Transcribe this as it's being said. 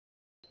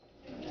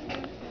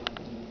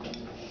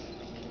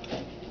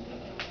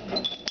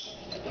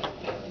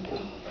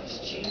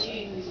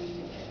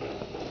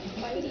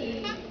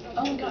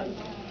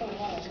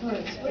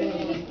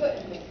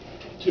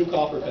2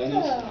 copper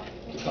pennies.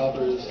 The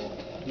copper is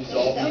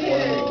dissolved in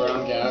forming a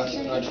brown gas,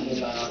 nitrogen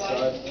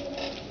dioxide.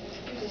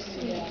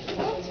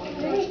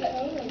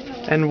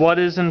 And what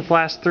is in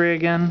flask 3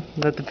 again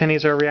that the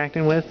pennies are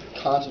reacting with?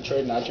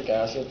 Concentrated nitric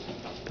acid.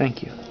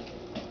 Thank you.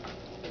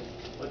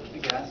 What's the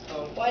gas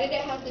called? Why did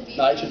it have to be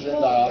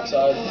Nitrogen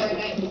dioxide.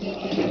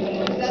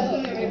 That's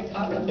when they were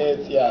copper.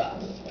 It's, yeah,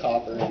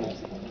 copper in it.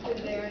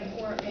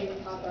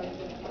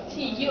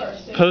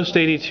 Post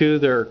 82,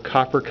 they're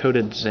copper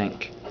coated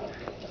zinc.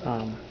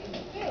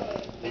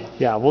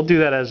 Yeah, we'll do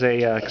that as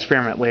a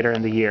experiment later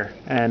in the year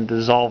and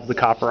dissolve the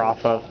copper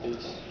off of.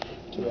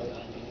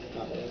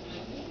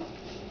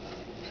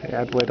 Okay,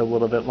 I'd wait a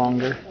little bit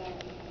longer.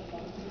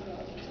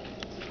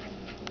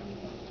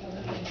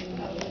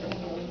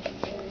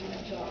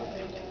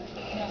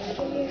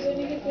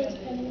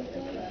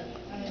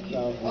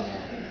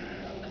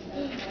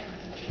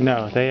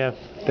 No, they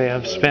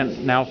have spent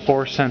now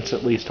 4 cents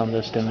at least on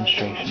this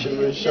demonstration. Should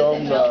we show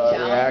them the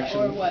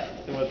reaction and what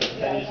the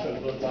pennies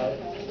would look like?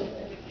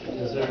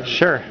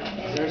 Sure.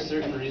 Is there a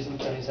certain reason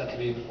pennies have to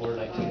be before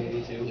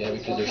 1982? Yeah,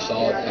 because they're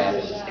solid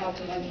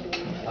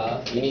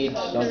copper. You need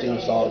something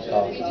with solid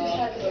copper.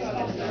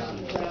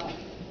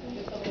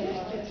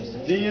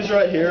 These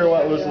right here are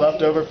what was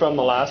left over from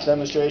the last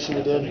demonstration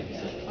we did.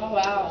 Oh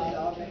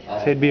wow.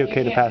 So it'd be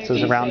okay to pass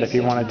those around if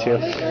you wanted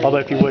to. Although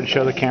if you would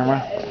show the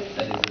camera.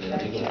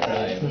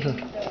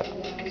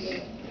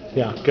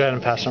 Yeah, go ahead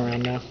and pass them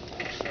around now.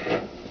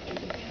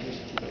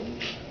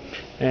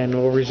 And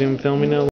we'll resume filming now.